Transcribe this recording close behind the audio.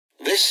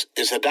This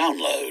is a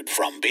download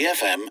from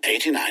BFM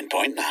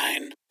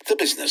 89.9, the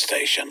business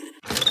station.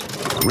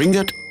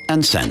 Ringgit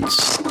and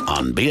Cents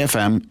on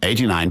BFM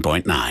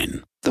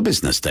 89.9, the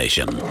business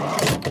station.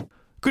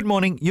 Good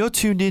morning, you're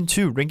tuned in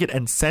to Ringgit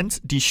and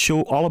Cents, the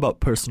show all about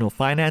personal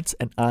finance,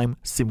 and I'm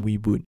Sim Wee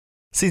Boon.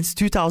 Since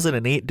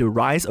 2008, the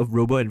rise of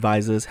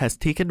robo-advisors has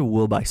taken the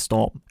world by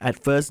storm.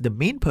 At first, the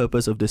main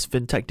purpose of this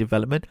fintech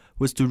development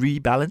was to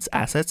rebalance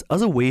assets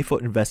as a way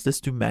for investors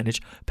to manage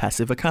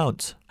passive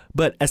accounts.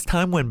 But as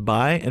time went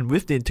by, and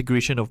with the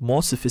integration of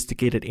more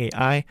sophisticated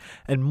AI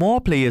and more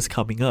players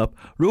coming up,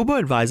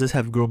 robo-advisors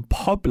have grown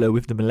popular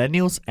with the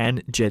millennials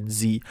and Gen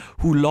Z,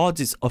 who lauds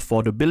its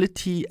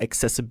affordability,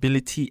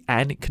 accessibility,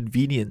 and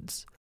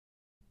convenience.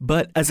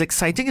 But as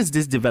exciting as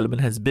this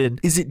development has been,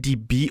 is it the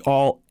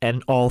be-all,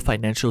 end-all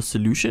financial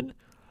solution?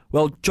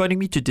 Well, joining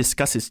me to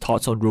discuss his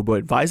thoughts on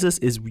robo-advisors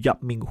is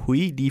Yap Ming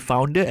Hui, the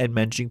founder and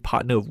managing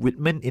partner of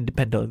Whitman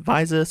Independent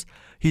Advisors.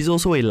 He's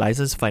also a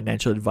licensed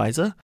financial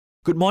advisor.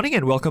 Good morning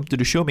and welcome to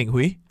the show, Ming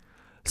Hui.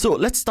 So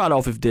let's start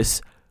off with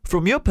this.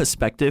 From your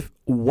perspective,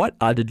 what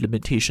are the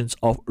limitations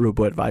of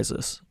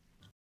robo-advisors?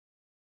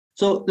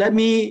 So let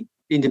me,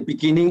 in the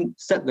beginning,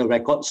 set the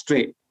record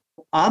straight.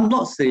 I'm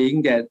not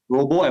saying that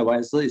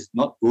robo-advisor is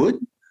not good.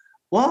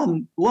 What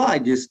I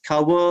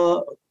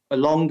discover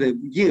along the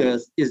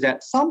years is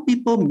that some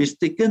people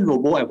mistaken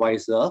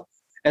robo-advisor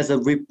as a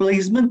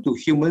replacement to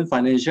human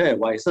financial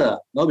advisor,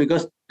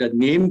 because the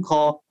name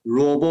called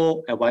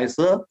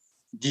robo-advisor,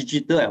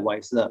 digital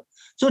advisor.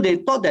 So they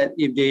thought that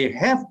if they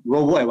have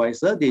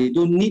robo-advisor, they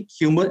don't need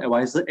human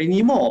advisor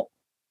anymore.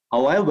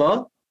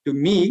 However, to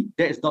me,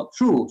 that is not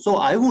true. So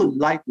I would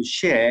like to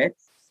share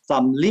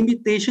some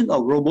limitation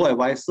of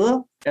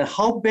robo-advisor and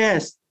how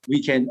best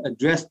we can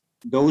address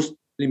those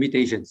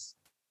limitations.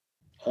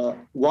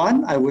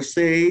 One, I would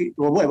say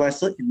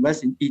robo-advisor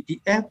invests in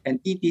ETF,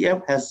 and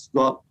ETF has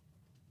got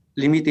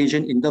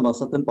limitation in terms of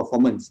certain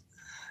performance.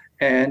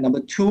 And number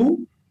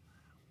two,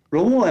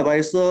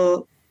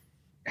 robo-advisor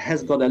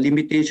has got a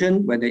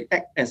limitation when they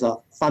act as a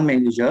fund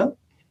manager.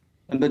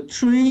 Number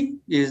three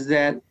is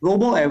that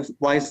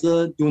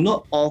robo-advisor do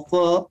not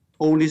offer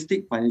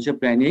holistic financial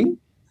planning.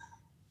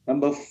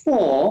 Number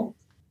four,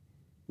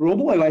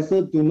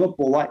 robo-advisor do not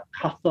provide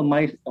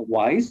customized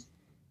advice.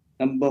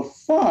 Number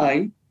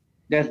five,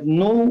 there's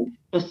no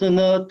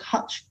personal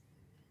touch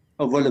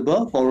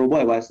available for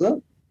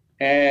robo-advisor.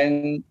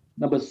 And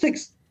number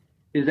six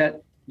is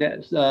that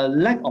there's a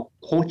lack of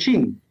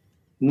coaching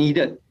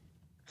needed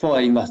for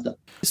an investor.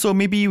 So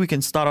maybe we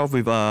can start off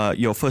with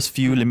your first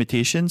few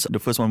limitations. The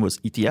first one was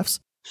ETFs.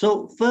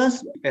 So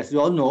first, as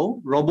you all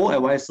know,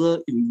 robo-advisor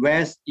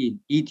invests in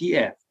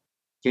ETF.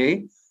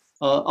 Okay.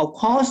 Of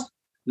course,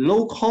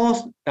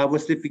 low-cost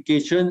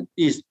diversification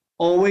is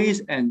always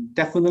and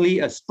definitely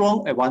a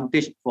strong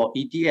advantage for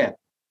ETF.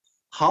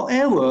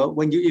 However,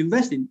 when you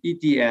invest in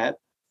ETF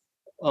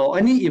or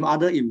any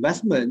other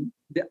investment,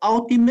 the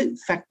ultimate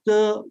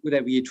factor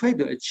that we try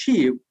to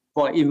achieve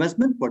for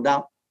investment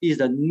product is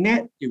the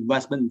net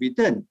investment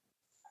return.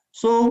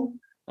 So,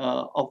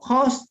 of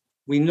course,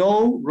 we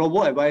know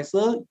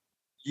robo-advisor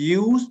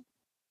use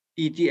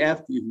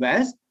ETF to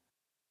invest.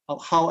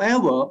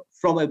 However,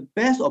 from a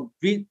best of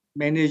breed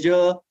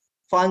manager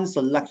fund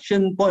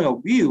selection point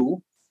of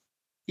view,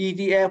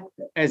 ETF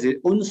has its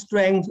own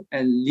strengths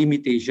and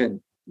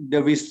limitation.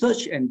 The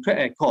research and track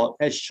record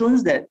has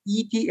shown that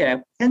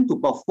ETF tend to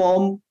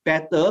perform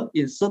better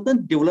in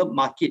certain developed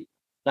markets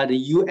like the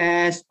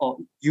US or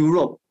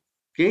Europe.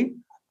 Okay.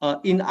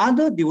 In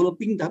other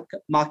developing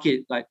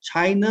markets like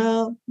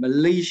China,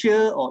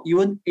 Malaysia, or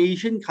even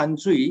Asian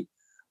countries,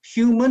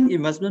 human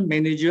investment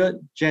manager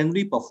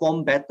generally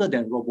perform better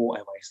than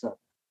robo-advisor.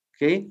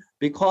 Okay,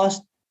 because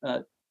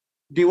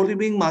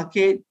developing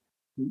market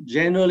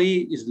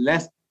generally is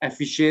less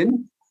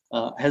efficient,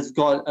 has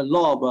got a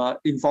lot of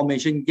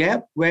information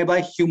gap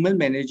whereby human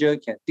manager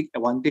can take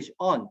advantage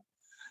on.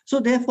 So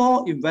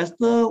therefore,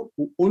 investor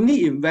who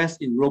only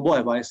invest in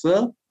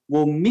robo-advisor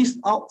will miss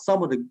out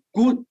some of the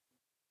good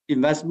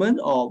investment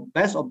or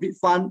best of breed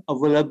fund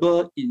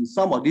available in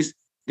some of these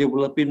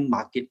developing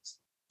markets.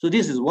 So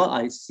this is what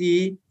I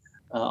see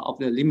of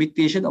the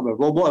limitation of a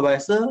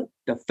robo-advisor,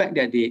 the fact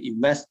that they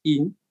invest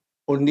in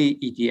only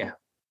ETF.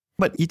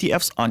 But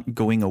ETFs aren't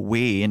going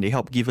away and they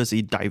help give us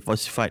a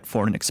diversified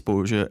foreign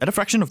exposure at a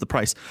fraction of the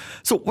price.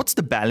 So what's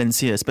the balance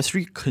here,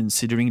 especially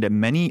considering that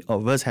many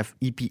of us have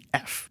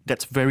EPF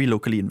that's very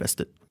locally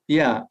invested?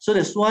 Yeah, so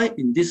that's why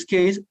in this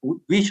case,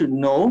 we should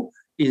know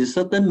in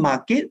certain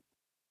market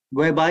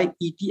whereby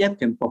ETF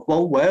can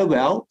perform very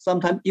well,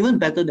 sometimes even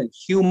better than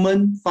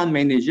human fund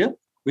manager,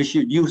 we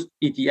should use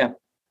ETF.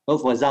 So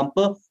for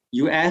example,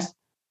 US,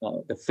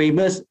 the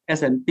famous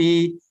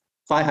S&P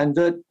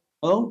 500,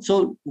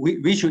 so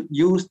we should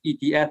use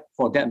ETF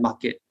for that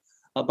market.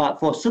 But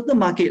for certain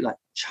market like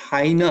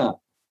China,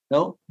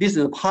 this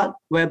is a part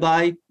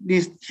whereby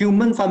this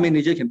human fund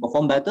manager can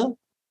perform better.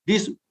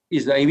 This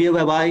is the area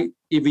whereby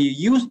if we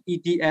use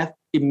ETF,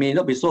 it may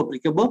not be so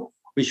applicable.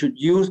 We should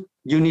use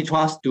unit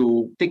trust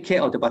to take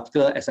care of the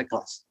particular asset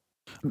class.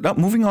 Now,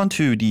 moving on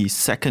to the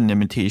second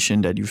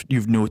limitation that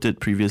you've noted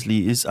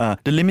previously is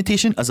the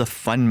limitation as a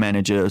fund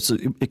manager. So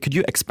could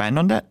you expand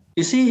on that?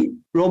 You see,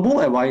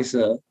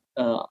 robo-advisors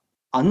are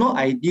not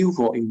ideal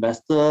for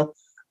investor,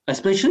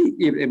 especially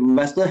if an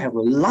investor have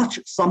a large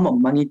sum of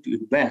money to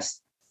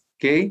invest.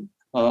 Okay,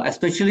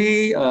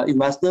 especially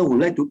investor would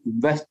like to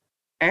invest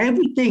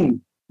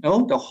everything,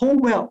 the whole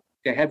wealth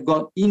they have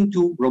got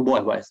into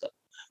robo-advisor.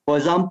 For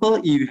example,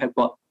 if you have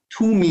got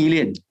 2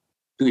 million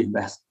to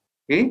invest,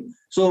 okay,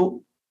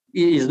 so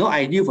it is not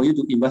ideal for you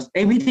to invest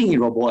everything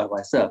in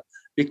robo-advisor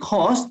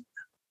because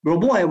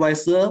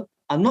robo-advisor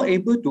are not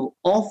able to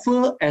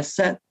offer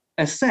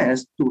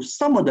access to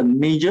some of the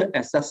major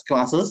asset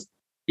classes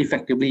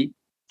effectively.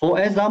 For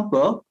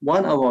example,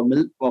 one of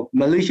our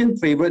Malaysian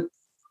favorite,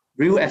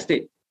 real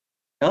estate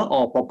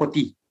or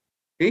property.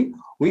 Okay,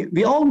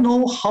 we all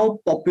know how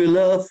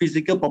popular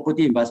physical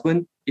property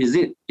investment is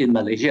it in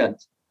Malaysia.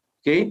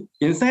 Okay,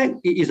 in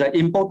fact, it is an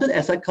important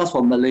asset class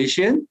for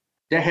Malaysian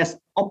that has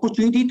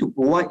opportunity to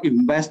provide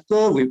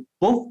investor with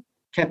both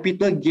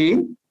capital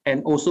gain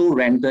and also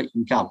rental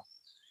income.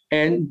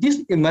 And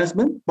this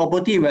investment,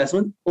 property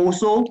investment,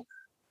 also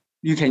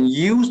you can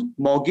use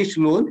mortgage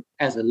loan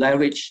as a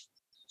leverage.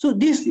 So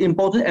this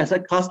important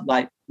asset class,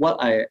 like what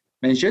I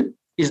mentioned,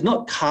 is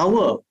not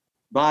covered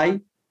by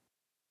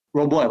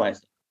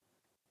robo-advisor.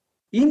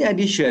 In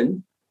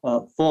addition,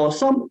 for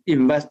some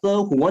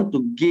investors who want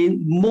to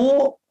gain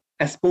more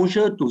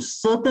exposure to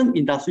certain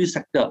industry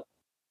sector,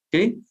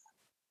 okay.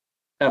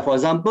 For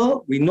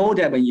example, we know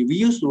that when you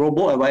use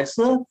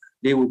robo-advisor,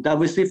 they will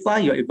diversify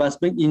your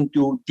investment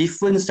into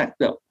different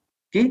sector.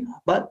 Okay,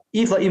 but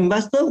if an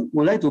investor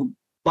would like to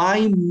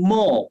buy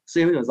more,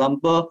 say for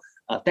example,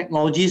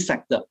 technology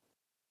sector,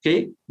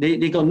 okay,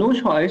 they got no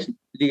choice.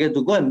 They get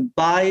to go and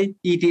buy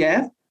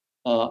ETF.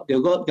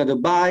 They got to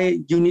buy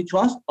unit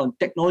trust on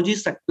technology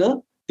sector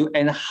to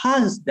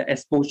enhance the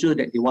exposure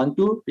that they want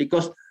to,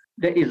 because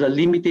there is a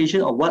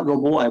limitation of what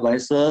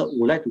robo-advisor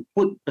would like to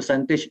put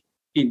percentage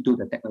into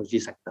the technology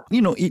sector.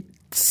 It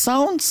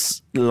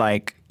sounds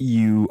like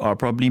you are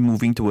probably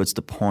moving towards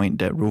the point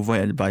that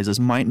robo-advisors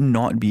might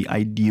not be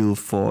ideal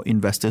for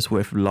investors who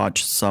have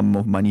large sum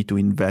of money to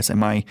invest.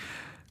 Am I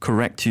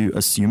correct to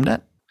assume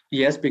that?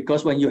 Yes,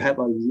 because when you have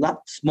a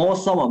small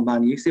sum of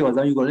money, say for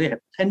example, you only have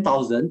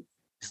 10,000,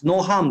 it's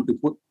no harm to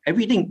put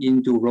everything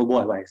into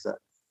robo-advisor.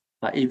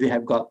 But if you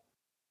have got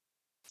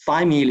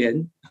 5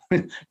 million,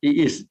 it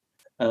is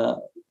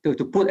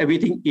to put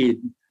everything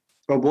in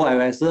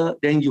robo-advisor,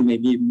 then you may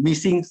be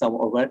missing some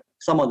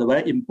of the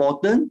very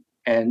important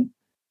and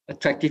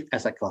attractive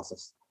asset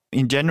classes.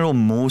 In general,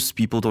 most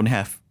people don't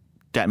have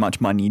that much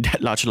money,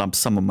 that large lump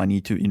sum of money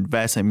to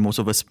invest, and most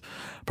of us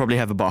probably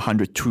have about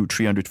 100 to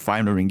 300 to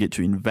 500 ringgit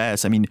to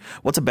invest. I mean,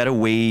 what's a better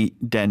way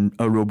than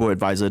a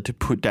robo-advisor to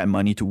put that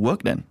money to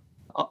work then?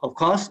 Of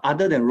course,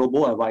 other than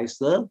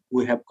robo-advisor,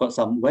 we have got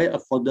some very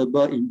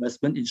affordable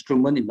investment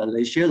instrument in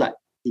Malaysia like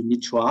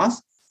unit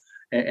trust.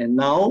 And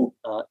now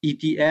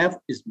ETF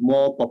is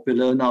more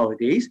popular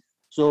nowadays.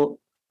 So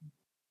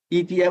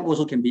ETF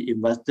also can be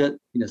invested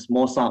in a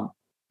small sum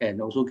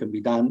and also can be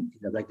done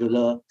in a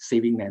regular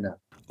saving manner.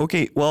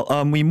 Okay, well,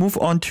 we move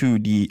on to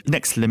the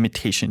next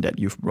limitation that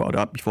you've brought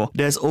up before.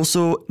 There's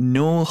also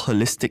no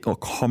holistic or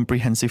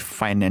comprehensive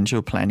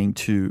financial planning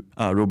to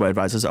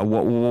robo-advisors.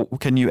 What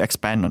can you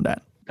expand on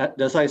that?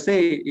 That's why I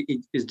say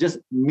it's just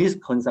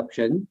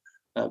misconception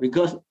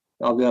because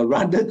of the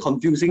rather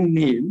confusing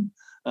name.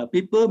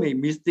 People may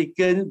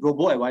mistaken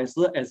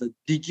robo-advisor as a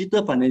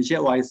digital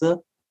financial advisor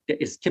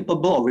that is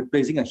capable of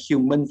replacing a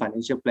human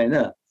financial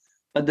planner.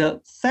 But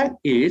the fact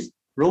is,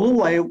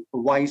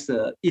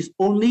 robo-advisor is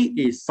only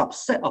a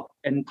subset of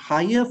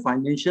entire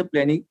financial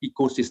planning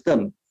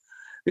ecosystem,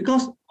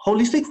 because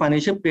holistic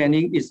financial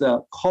planning is a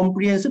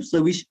comprehensive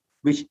service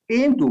which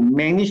aims to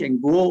manage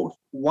and grow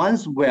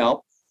one's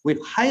wealth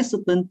with high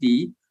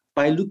certainty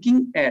by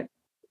looking at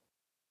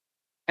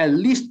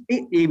least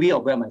 8 areas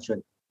of wealth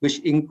management, which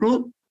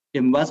include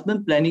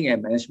investment planning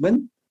and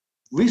management,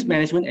 risk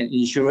management and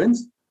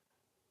insurance,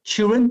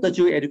 children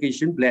tertiary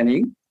education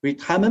planning,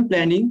 retirement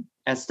planning,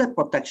 asset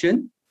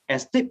protection,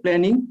 estate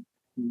planning,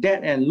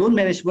 debt and loan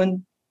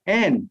management,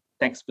 and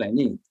tax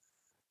planning.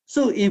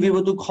 So if we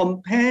were to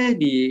compare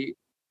the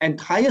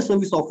entire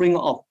service offering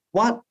of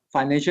what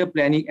financial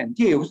planning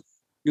entails,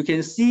 you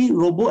can see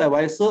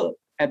robo-advisor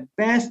at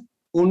best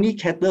only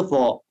cater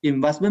for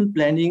investment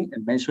planning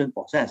and management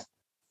process.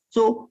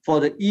 So for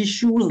the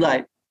issues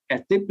like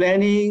estate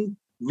planning,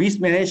 risk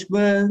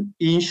management,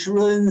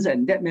 insurance,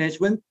 and debt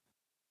management,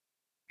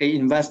 an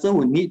investor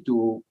will need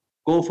to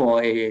go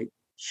for a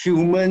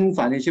human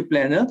financial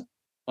planner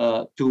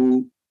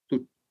to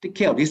take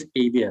care of this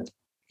area.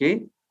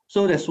 Okay,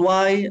 so that's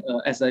why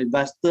as an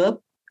investor,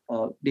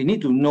 they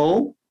need to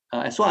know,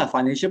 as far as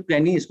financial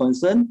planning is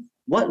concerned,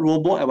 what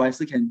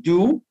robo-advisor can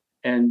do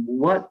and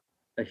what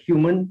a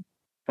human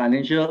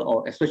financial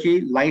or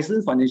especially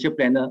licensed financial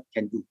planner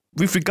can do.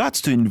 With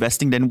regards to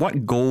investing, then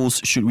what goals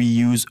should we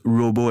use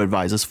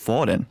robo-advisors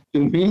for then?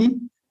 To me,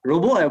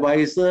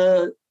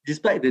 robo-advisor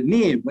despite the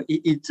name,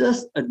 it's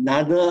just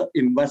another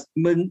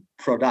investment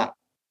product,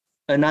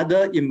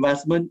 another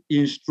investment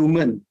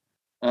instrument,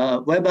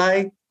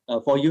 whereby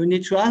for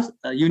unit trust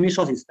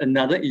is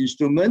another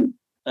instrument.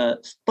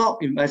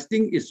 Stock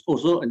investing is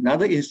also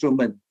another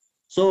instrument.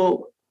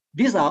 So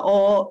these are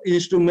all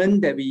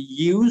instruments that we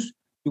use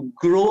to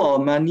grow our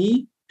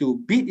money, to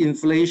beat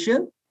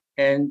inflation,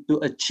 and to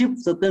achieve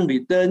certain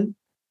return,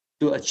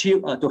 to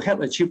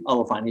help achieve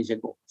our financial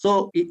goal.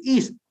 So it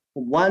is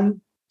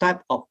one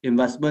type of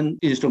investment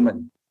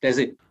instrument. That's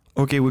it.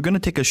 Okay, we're going to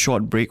take a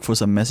short break for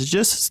some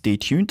messages. Stay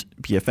tuned.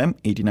 BFM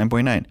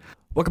 89.9.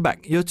 Welcome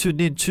back. You're tuned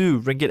in to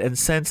Ringgit and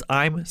Cents.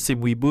 I'm Sim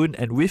Wee Boon,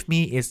 and with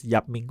me is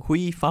Yap Ming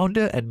Hui,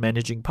 founder and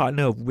managing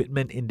partner of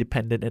Whitman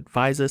Independent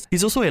Advisors.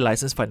 He's also a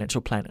licensed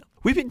financial planner.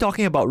 We've been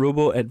talking about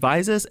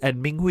robo-advisors,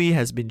 and Ming Hui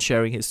has been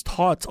sharing his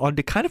thoughts on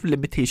the kind of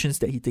limitations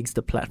that he thinks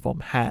the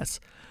platform has.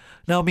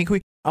 Now, Ming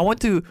Hui, I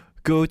want to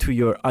go to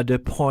your other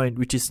point,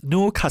 which is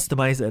no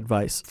customized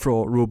advice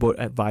for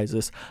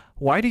robo-advisors.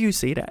 Why do you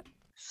say that?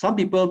 Some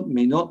people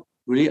may not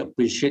really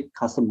appreciate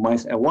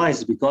customized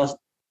advice because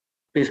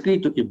basically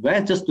to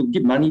invest, just to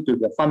give money to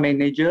the fund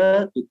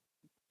manager, to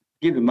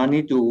give the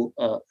money to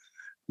a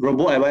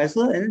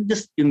robo-advisor and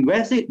just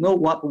invest it. No,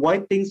 why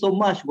think so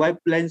much? Why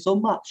plan so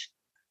much?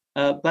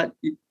 But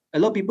a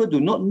lot of people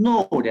do not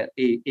know that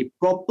a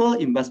proper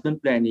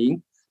investment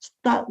planning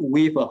start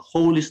with a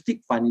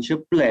holistic financial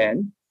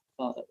plan,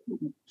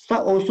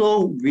 start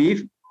also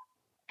with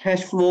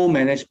cash flow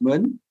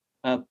management,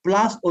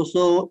 plus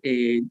also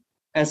a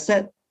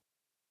asset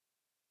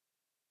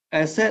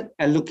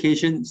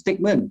allocation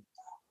statement.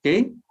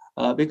 Okay,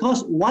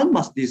 because one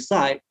must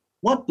decide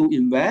what to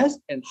invest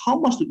and how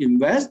much to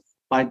invest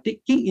by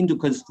taking into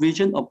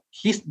consideration of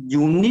his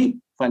unique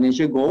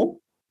financial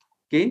goal,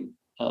 okay,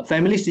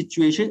 family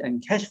situation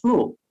and cash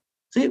flow.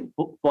 See,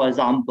 for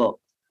example,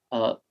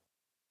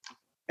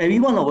 every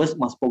one of us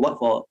must provide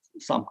for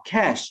some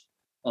cash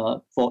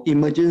for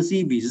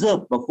emergency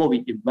reserve before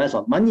we invest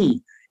our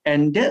money,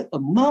 and that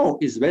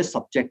amount is very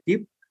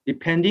subjective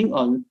depending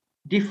on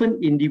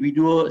different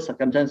individual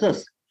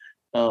circumstances.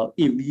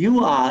 If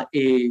you are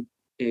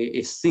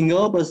a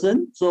single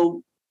person,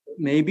 so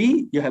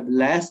maybe you have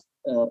less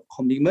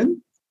commitment,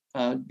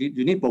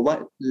 you need to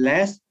provide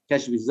less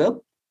cash reserve.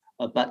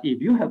 But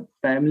if you have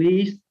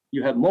families,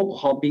 you have more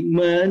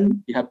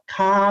commitment, you have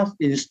cars,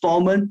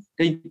 installment,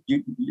 then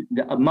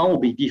the amount will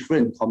be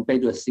different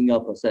compared to a single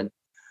person.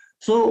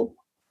 So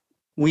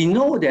we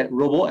know that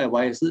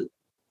robo-advisor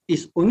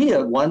is only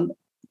one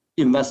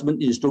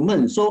investment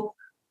instrument. So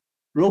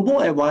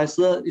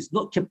robo-advisor is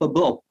not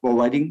capable of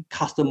providing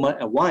customer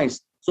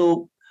advice.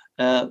 So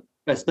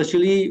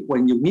especially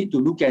when you need to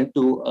look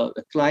into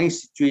a client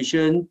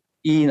situation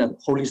in a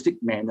holistic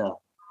manner.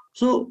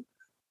 So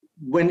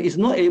when it's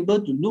not able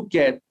to look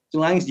at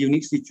client's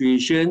unique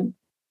situation,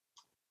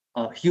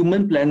 a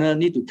human planner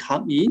need to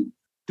come in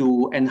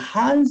to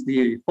enhance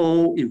the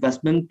whole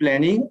investment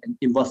planning and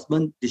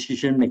investment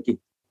decision making.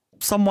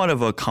 Somewhat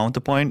of a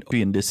counterpoint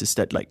in this is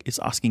that it's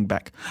asking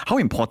back, how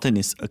important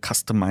is a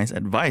customized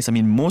advice? I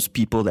mean, most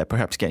people that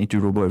perhaps get into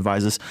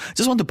robo-advisors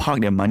just want to park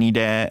their money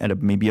there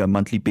at maybe a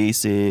monthly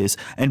basis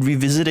and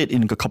revisit it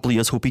in a couple of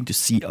years hoping to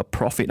see a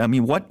profit. I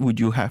mean, what would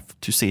you have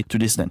to say to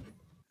this then?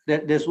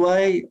 That's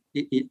why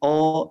it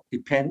all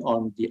depends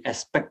on the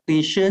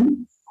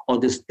expectation or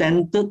the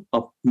standard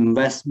of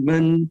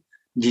investment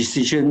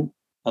decision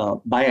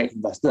by an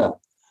investor.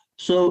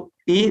 So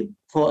if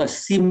for a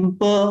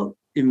simple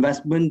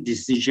investment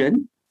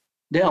decision,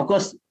 then of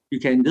course you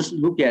can just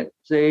look at,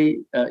 say,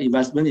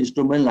 investment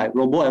instrument like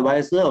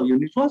robo-advisor or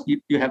unit trust.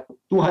 You have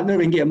 200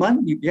 ringgit a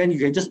month, then you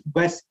can just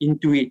invest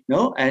into it,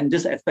 and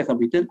just expect a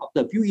return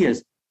after a few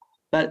years.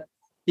 But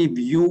if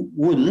you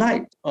would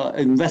like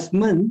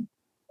investment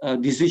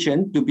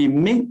decision to be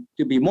made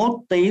to be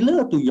more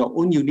tailored to your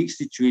own unique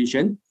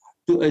situation,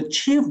 to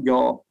achieve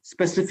your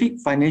specific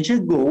financial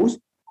goals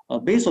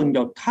based on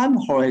your time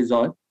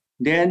horizon,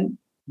 then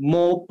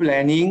more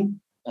planning,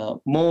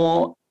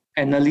 more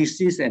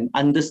analysis and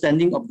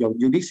understanding of your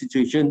unique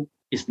situation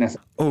is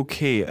necessary.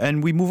 Okay,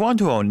 and we move on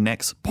to our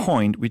next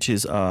point, which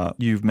is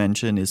you've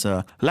mentioned is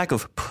a lack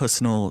of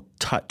personal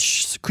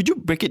touch. Could you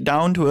break it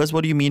down to us?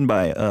 What do you mean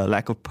by a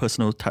lack of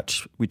personal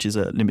touch, which is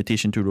a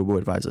limitation to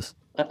robo-advisors?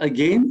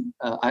 Again,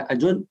 I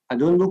don't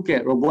look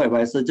at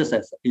robo-advisor just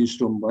as an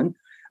instrument.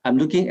 I'm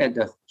looking at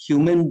the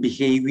human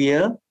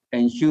behavior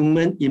and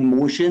human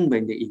emotion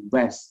when they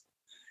invest.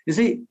 You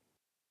see,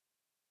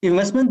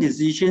 investment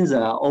decisions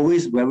are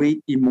always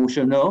very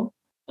emotional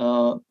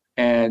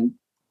and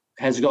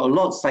has got a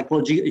lot of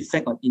psychological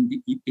effect on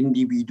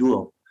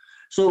individual.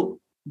 So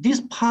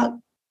this part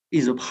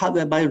is a part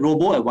whereby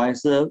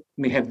robo-advisor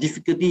may have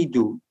difficulty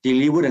to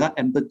deliver the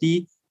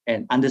empathy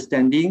and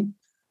understanding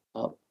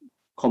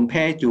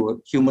compared to a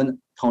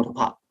human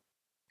counterpart.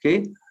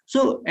 Okay,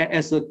 so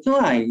as a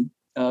client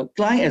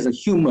as a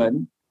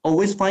human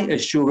always find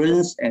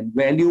assurance and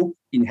value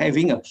in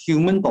having a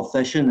human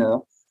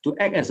professional to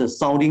act as a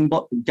sounding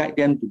board to guide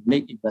them to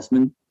make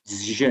investment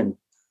decision.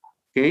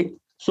 Okay,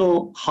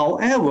 so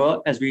however,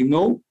 as we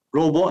know,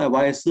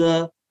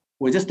 robo-advisor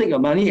will just take your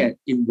money and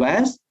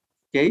invest,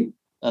 okay,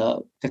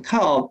 the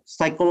kind of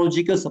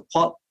psychological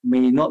support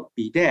may not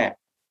be there.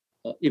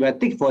 If I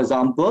take, for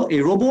example,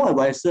 a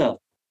robo-advisor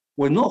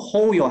will not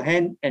hold your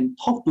hand and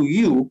talk to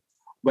you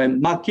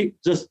when market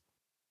just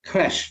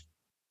crash,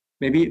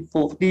 maybe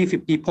 40,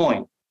 50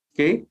 points.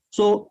 Okay,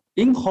 so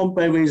in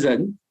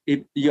comparison,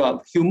 if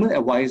your human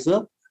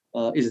advisor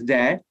is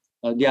there,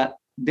 they are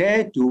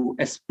there to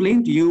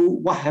explain to you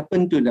what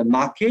happened to the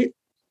market,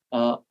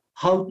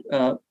 how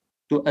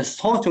to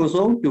assort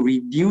also to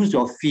reduce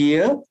your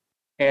fear,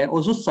 and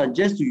also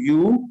suggest to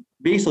you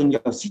based on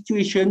your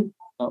situation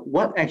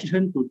what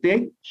action to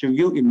take. Should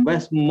you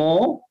invest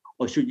more,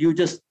 or should you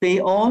just stay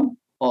on,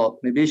 or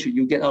maybe should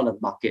you get out of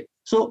the market?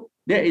 So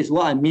that is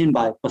what I mean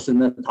by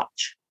personal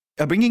touch.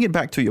 Bringing it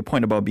back to your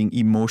point about being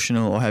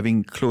emotional or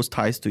having close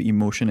ties to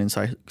emotion and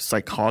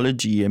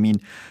psychology, I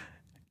mean,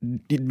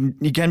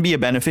 it can be a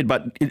benefit,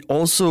 but it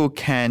also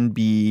can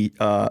be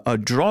a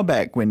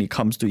drawback when it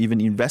comes to even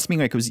investing.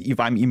 Right? Because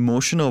if I'm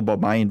emotional about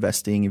my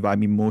investing, if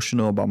I'm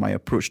emotional about my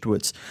approach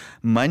towards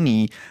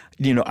money,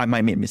 I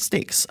might make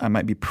mistakes. I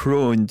might be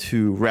prone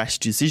to rash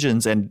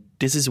decisions. And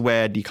this is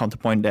where the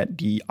counterpoint that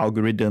the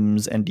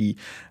algorithms and the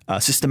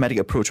systematic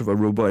approach of a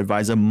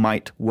robo-advisor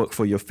might work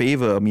for your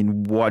favor. I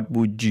mean, what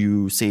would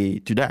you say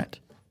to that?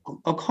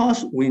 Of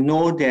course, we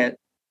know that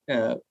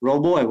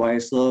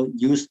robo-advisor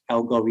use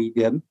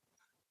algorithm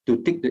to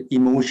take the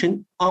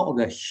emotion out of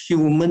the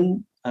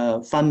human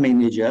fund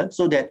manager,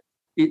 so that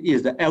it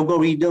is the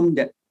algorithm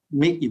that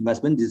make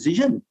investment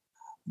decision.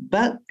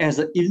 But as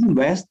an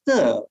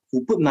investor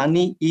who put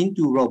money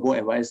into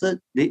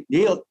robo-advisor, they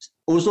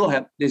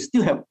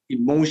still have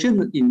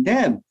emotion in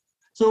them.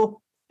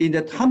 So in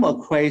the time of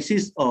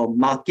crisis or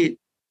market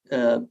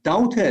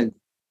downturn,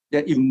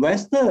 the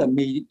investor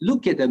may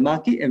look at the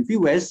market and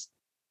feel very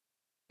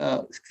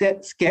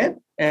scared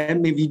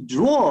and may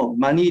withdraw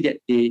money that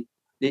they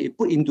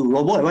put into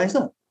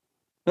robo-advisor.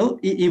 No?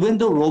 Even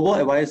though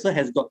robo-advisor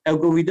has got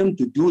algorithm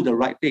to do the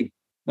right thing.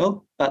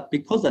 No? But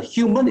because the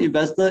human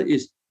investor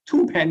is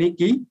too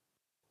panicky,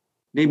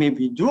 they may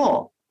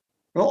withdraw,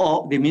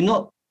 or they may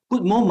not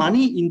put more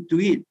money into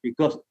it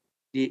because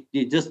they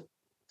just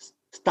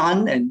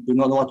stunned and do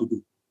not know what to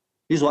do.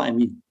 This is what I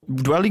mean.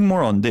 Dwelling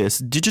more on this,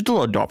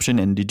 digital adoption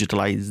and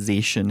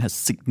digitalization has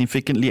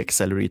significantly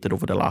accelerated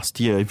over the last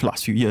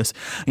few years.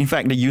 In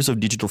fact, the use of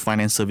digital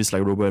finance service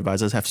like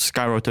robo-advisors have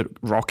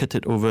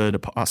skyrocketed over the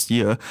past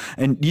year.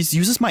 And these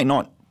users might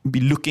not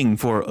be looking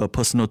for a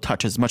personal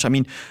touch as much. I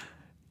mean,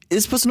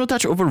 is personal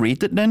touch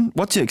overrated then?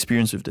 What's your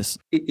experience with this?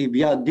 If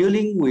you are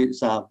dealing with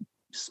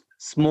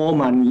small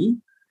money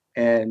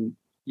and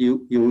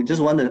you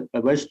just want a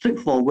very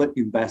straightforward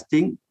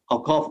investing,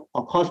 of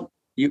course,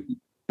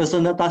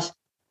 personal touch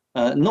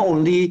not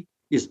only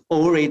is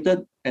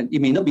overrated, and it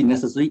may not be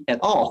necessary at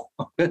all.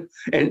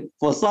 And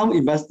for some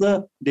investors,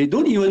 they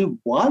don't even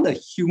want a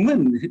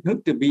human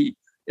to be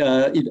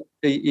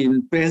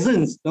in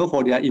presence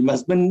for their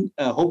investment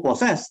whole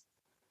process.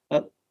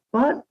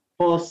 But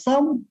for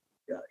some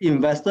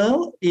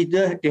investors,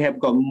 either they have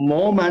got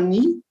more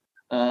money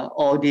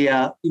or they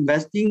are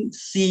investing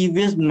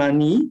serious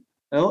money,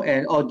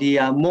 or they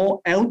are more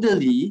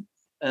elderly.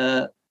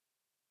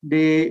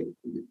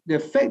 The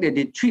fact that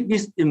they treat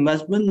this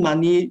investment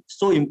money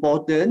so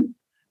important,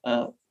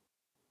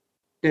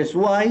 that's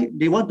why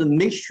they want to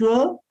make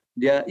sure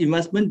their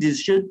investment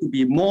decision to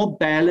be more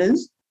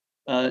balanced.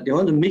 They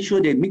want to make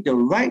sure they make the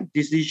right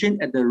decision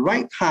at the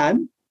right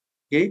time.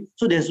 Okay,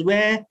 so that's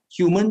where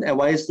human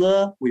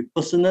advisor with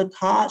personal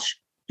touch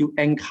to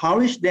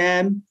encourage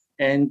them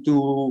and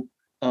to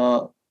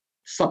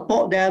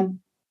support them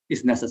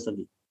is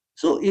necessary.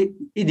 So it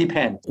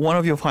depends. One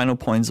of your final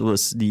points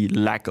was the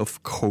lack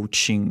of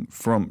coaching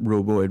from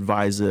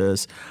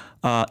robo-advisors.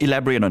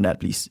 Elaborate on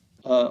that, please.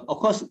 Of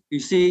course, you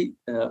see,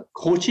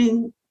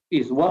 coaching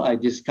is what I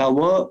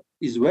discovered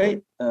is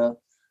very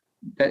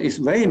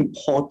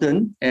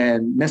important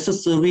and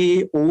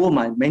necessary over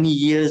my many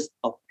years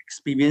of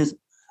experience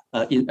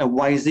in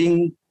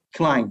advising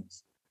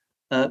clients.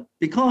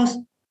 Because,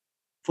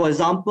 for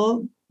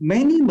example,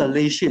 many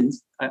Malaysians,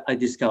 I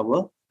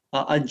discover,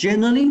 are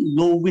generally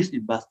low-risk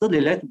investors. They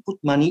like to put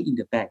money in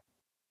the bank.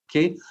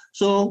 Okay,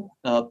 so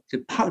they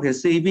park their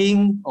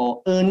saving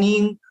or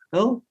earning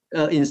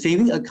in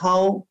saving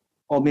account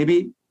or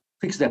maybe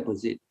fixed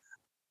deposit.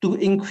 To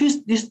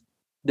increase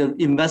the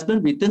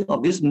investment return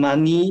of this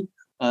money,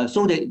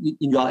 so that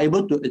you are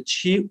able to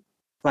achieve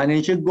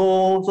financial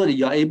goals, so that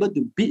you are able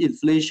to beat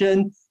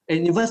inflation,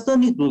 and investors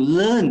need to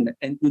learn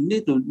and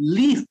need to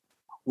live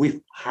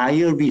with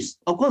higher risk.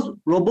 Of course,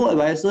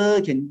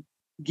 robo-advisor can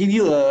give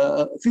you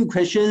a few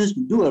questions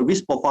to do a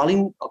risk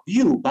profiling of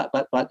you, but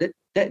that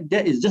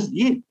is just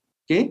it,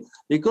 okay?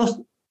 Because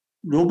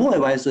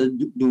robo-advisors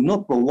do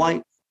not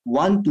provide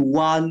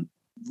one-to-one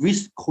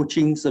risk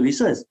coaching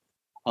services,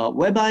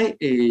 whereby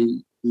a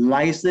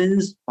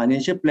licensed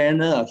financial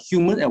planner, a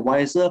human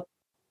advisor,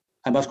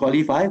 I must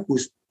qualify,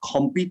 who's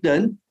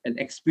competent and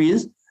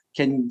experienced,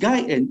 can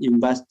guide an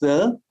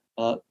investor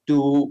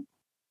to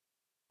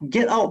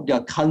get out of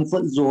their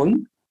comfort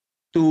zone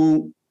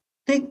to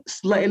take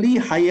slightly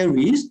higher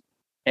risk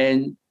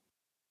and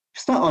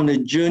start on a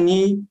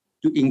journey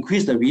to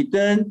increase the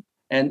return,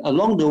 and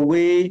along the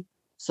way,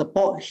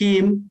 support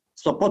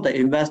the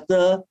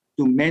investor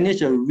to manage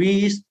the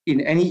risk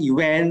in any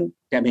event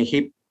that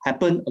may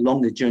happen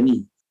along the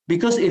journey.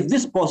 Because if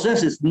this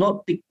process is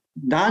not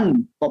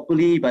done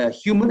properly by a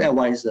human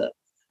advisor,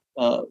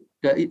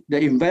 the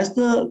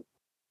investor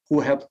who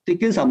have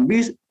taken some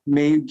risk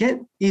may get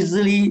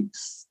easily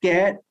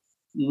scared,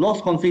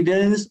 lost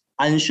confidence,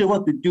 unsure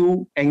what to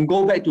do, and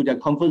go back to their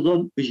comfort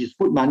zone, which is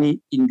put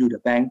money into the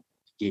bank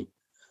again.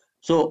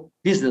 So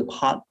this is the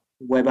part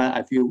whereby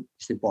I feel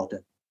it's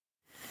important.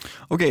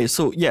 Okay,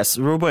 so yes,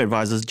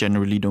 robo-advisors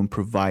generally don't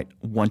provide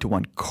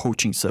one-to-one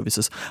coaching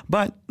services,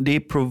 but they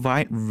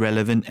provide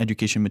relevant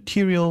education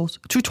materials,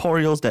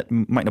 tutorials that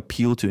might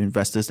appeal to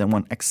investors that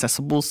want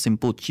accessible,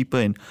 simple, cheaper,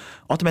 and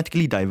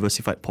automatically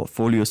diversified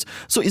portfolios.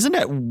 So isn't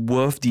that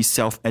worth the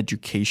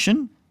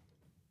self-education?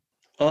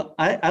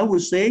 I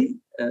would say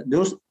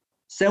those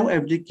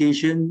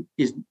self-education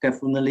is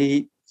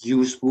definitely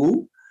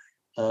useful.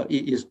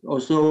 It is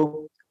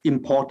also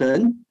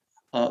important.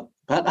 But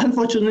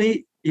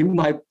unfortunately, in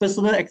my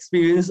personal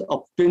experience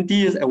of 20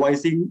 years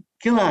advising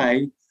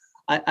clients,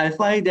 I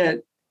find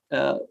that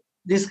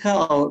this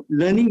kind of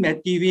learning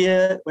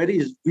material, whether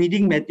it's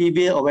reading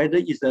material or whether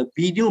it's a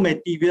video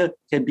material,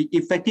 can be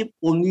effective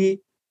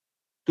only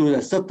to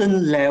a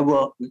certain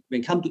level when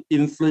it comes to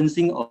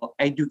influencing or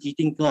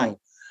educating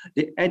clients.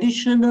 The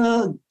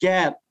additional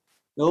gap,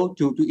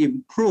 to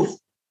improve,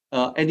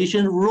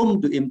 additional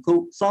room to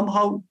improve,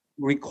 somehow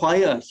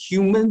require a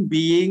human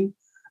being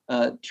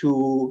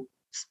to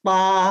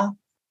spar,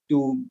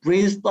 to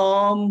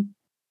brainstorm,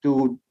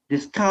 to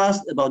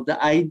discuss about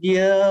the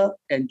idea,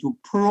 and to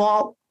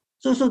probe.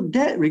 So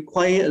that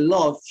requires a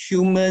lot of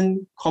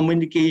human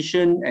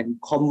communication and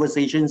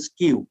conversation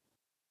skill,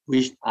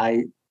 which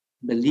I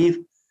believe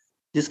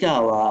this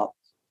kind of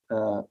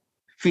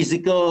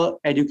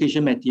physical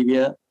education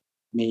material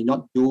may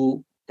not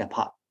do that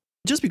part.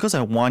 Just because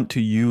I want to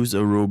use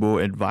a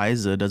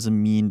robo-advisor doesn't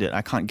mean that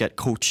I can't get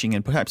coaching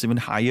and perhaps even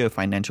hire a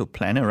financial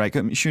planner, right?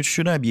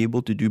 Should I be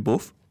able to do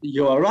both?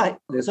 You are right.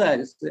 That's why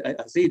I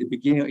say at the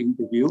beginning of the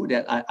interview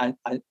that I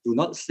do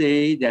not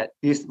say that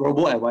this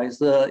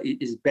robo-advisor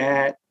is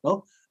bad.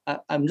 No,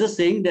 I'm just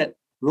saying that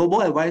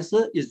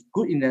robo-advisor is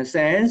good in a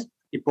sense.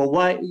 It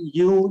provides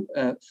you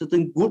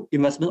certain good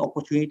investment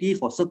opportunity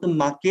for certain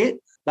market,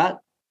 but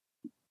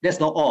that's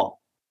not all.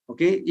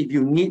 Okay, if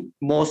you need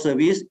more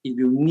service, if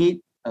you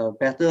need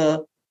better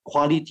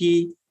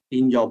quality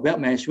in your wealth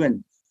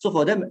management. So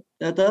for that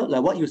matter,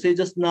 like what you said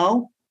just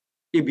now,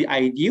 it'd be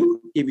ideal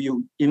if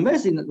you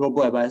invest in a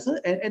robo-advisor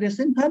and at the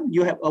same time,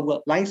 you have a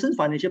licensed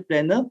financial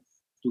planner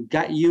to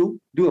guide you,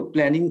 do a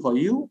planning for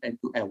you, and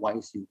to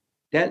advise you.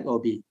 That will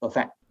be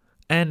perfect.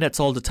 And that's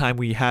all the time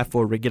we have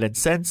for Ringgit and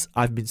Cents.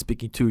 I've been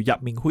speaking to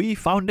Yap Ming Hui,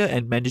 founder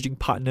and managing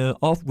partner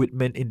of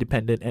Whitman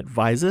Independent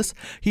Advisors.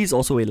 He's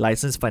also a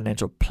licensed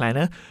financial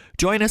planner.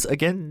 Join us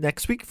again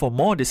next week for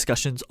more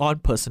discussions on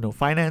personal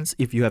finance.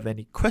 If you have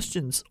any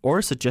questions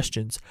or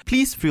suggestions,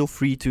 please feel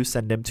free to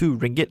send them to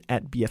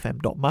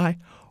ringgit@bfm.my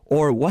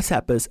or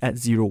WhatsApp us at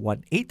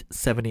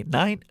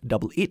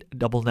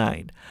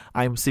 018-789-8899.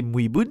 I'm Sim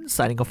Wee Boon,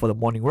 signing off for the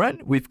morning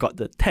run. We've got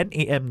the 10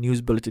 a.m.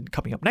 news bulletin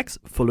coming up next,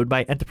 followed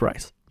by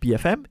Enterprise.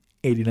 BFM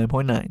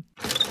 89.9.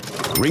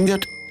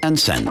 Ringgit and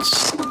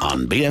Cents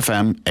on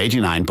BFM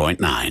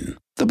 89.9,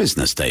 the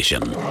business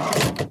station.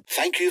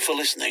 Thank you for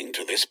listening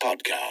to this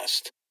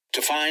podcast.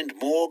 To find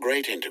more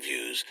great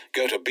interviews,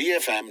 go to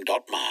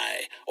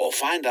bfm.my or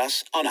find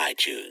us on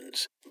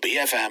iTunes.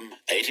 BFM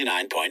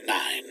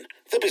 89.9,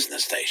 the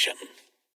business station.